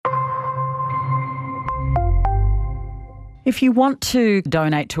If you want to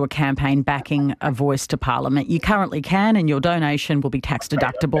donate to a campaign backing a voice to Parliament, you currently can, and your donation will be tax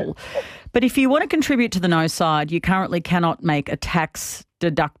deductible. But if you want to contribute to the No side, you currently cannot make a tax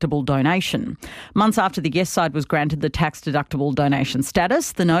deductible donation. Months after the Yes side was granted the tax deductible donation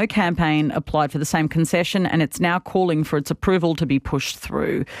status, the No campaign applied for the same concession, and it's now calling for its approval to be pushed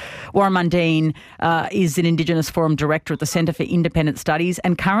through. Warren Mundine is an Indigenous Forum Director at the Centre for Independent Studies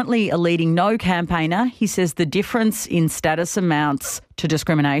and currently a leading No campaigner. He says the difference in status amounts to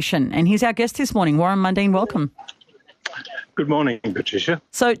discrimination. And he's our guest this morning. Warren Mundine, welcome. Good morning, Patricia.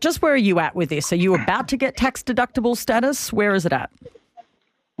 So just where are you at with this? Are you about to get tax deductible status? Where is it at?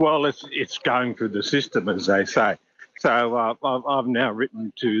 Well, it's going through the system, as they say. So I've now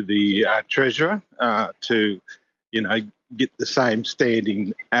written to the Treasurer to, get the same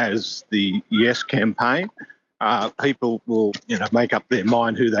standing as the Yes campaign. People will, make up their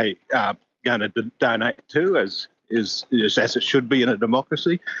mind who they are going to donate to, as it should be in a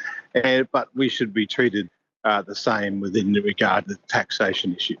democracy. But we should be treated the same within regard to the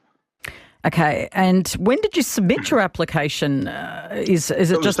taxation issue. Okay, and when did you submit your application? Is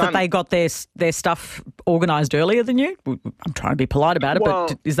it just that they got their stuff organised earlier than you? I'm trying to be polite about it,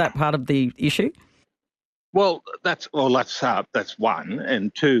 but is that part of the issue? Well, that's one,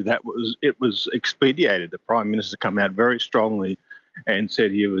 and two, it was expedited. The Prime Minister came out very strongly and said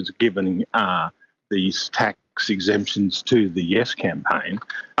he was giving these tax exemptions to the Yes campaign,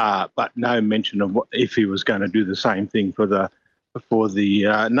 but no mention of if he was going to do the same thing for the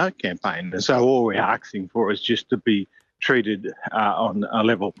No campaign. And so all we're asking for is just to be treated on a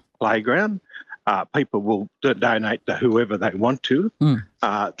level playground. People will donate to whoever they want to.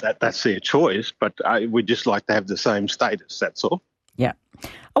 That's their choice, but we'd just like to have the same status, that's all. Yeah.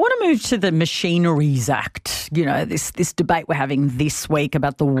 I want to move to the Machineries Act, this debate we're having this week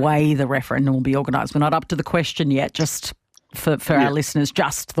about the way the referendum will be organised. We're not up to the question yet, just for our listeners,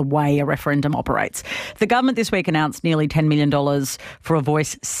 just the way a referendum operates. The government this week announced nearly $10 million for a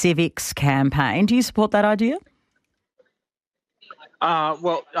Voice Civics campaign. Do you support that idea?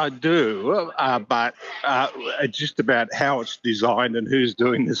 Well, I do, but it's just about how it's designed and who's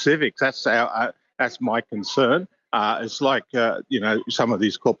doing the civics. That's my concern. It's like, some of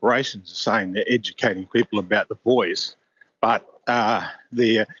these corporations are saying they're educating people about the voice, but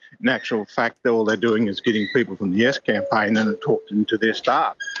in actual fact, all they're doing is getting people from the Yes campaign and talking to their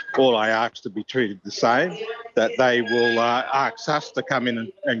staff. All I ask to be treated the same, that they will ask us to come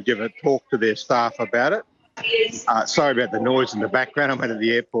in and give a talk to their staff about it. Sorry about the noise in the background. I'm at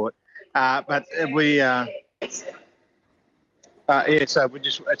the airport, but so we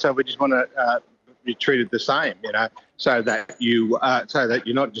just want to be treated the same, so that you're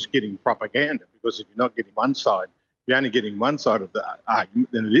not just getting propaganda. Because if you're not getting one side, you're only getting one side of the argument,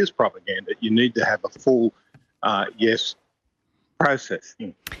 then it is propaganda. You need to have a full Yes process.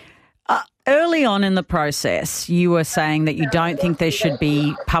 Early on in the process, you were saying that you don't think there should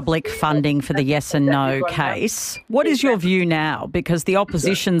be public funding for the Yes and No case. What is your view now? Because the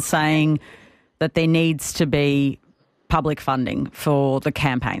opposition's saying that there needs to be public funding for the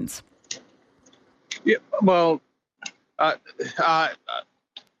campaigns. Yeah, well,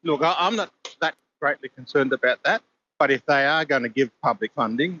 look, I'm not that greatly concerned about that. But if they are going to give public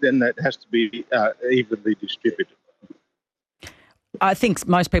funding, then that has to be evenly distributed. I think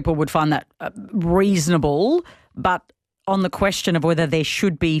most people would find that reasonable, but on the question of whether there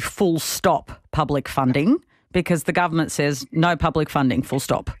should be full stop public funding, because the government says no public funding, full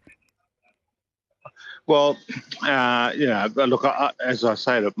stop. Well, look, as I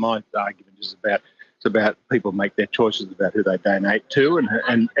say, that my argument is about people make their choices about who they donate to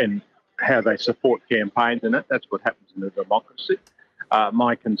and how they support campaigns in it. That's what happens in a democracy.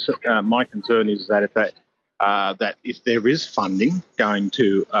 My concern is that if there is funding going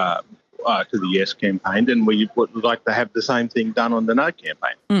to the Yes campaign, then we would like to have the same thing done on the No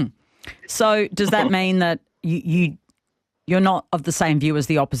campaign. So does that mean that you're not of the same view as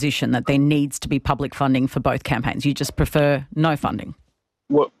the opposition, that there needs to be public funding for both campaigns? You just prefer no funding?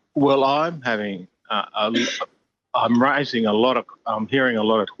 Well, I'm having I'm hearing a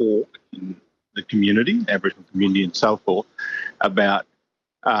lot of talk in the community, Aboriginal community and so forth, about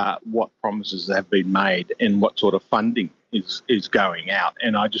what promises have been made and what sort of funding is going out.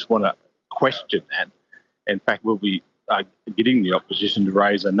 And I just want to question that. In fact, we'll be getting the opposition to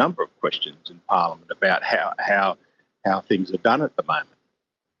raise a number of questions in Parliament about how things are done at the moment.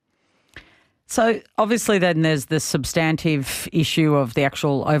 So obviously then there's the substantive issue of the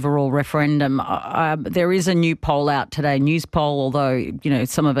actual overall referendum. There is a new poll out today, news poll, although,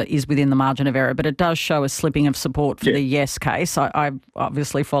 some of it is within the margin of error, but it does show a slipping of support for the yes case. I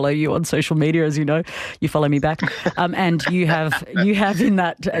obviously follow you on social media, as you know. You follow me back. And you have in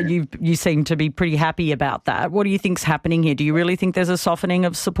that, you seem to be pretty happy about that. What do you think's happening here? Do you really think there's a softening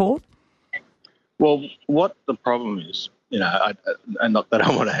of support? Well, what the problem is, and not that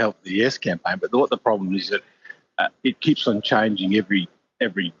I want to help the Yes campaign, but what the problem is that it keeps on changing every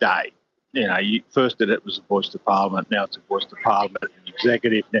day. First it was a voice to Parliament, now it's a voice to Parliament and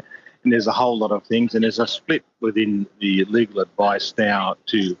executive, and there's a whole lot of things, and there's a split within the legal advice now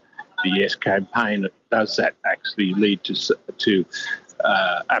to the Yes campaign. Does that actually lead to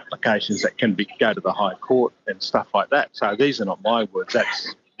applications that can go to the High Court and stuff like that? So these are not my words,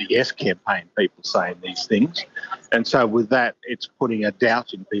 that's the Yes campaign people saying these things. And so with that, it's putting a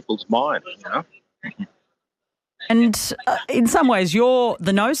doubt in people's minds, And in some ways,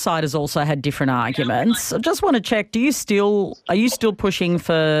 the no side has also had different arguments. I just want to check, are you still pushing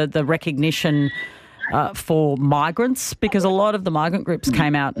for the recognition for migrants? Because a lot of the migrant groups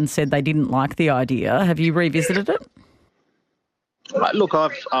came out and said they didn't like the idea. Have you revisited it? Look,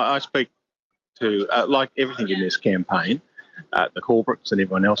 I speak to, like everything in this campaign, the corporates and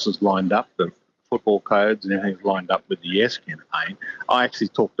everyone else is lined up, the football codes and everything's lined up with the Yes campaign. I actually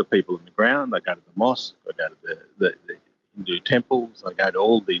talk to people on the ground. I go to the mosque, I go to the Hindu temples, I go to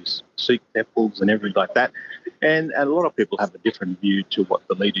all these Sikh temples and everything like that. And a lot of people have a different view to what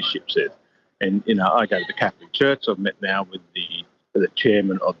the leadership says. And, I go to the Catholic Church. I've met now with the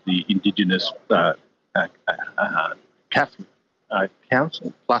chairman of the Indigenous Catholic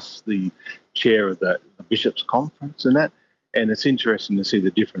Council, plus the chair of the Bishops' Conference and that. And it's interesting to see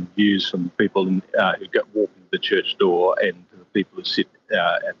the different views from people who walk into the church door and the people who sit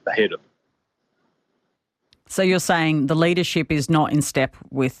at the head of it. So you're saying the leadership is not in step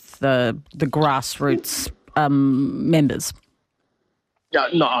with the grassroots members?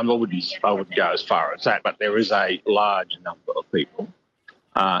 No, I wouldn't go as far as that, but there is a large number of people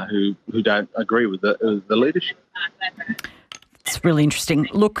who don't agree with the leadership. It's really interesting.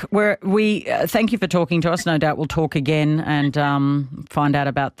 Look, we thank you for talking to us. No doubt we'll talk again and find out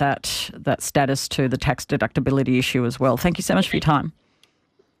about that status to the tax deductibility issue as well. Thank you so much for your time.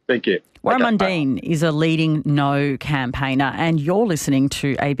 Thank you. Warren Mundine is a leading no campaigner, and you're listening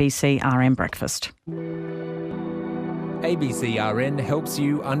to ABC RN Breakfast. ABC RN helps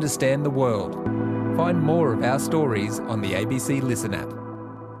you understand the world. Find more of our stories on the ABC Listen app.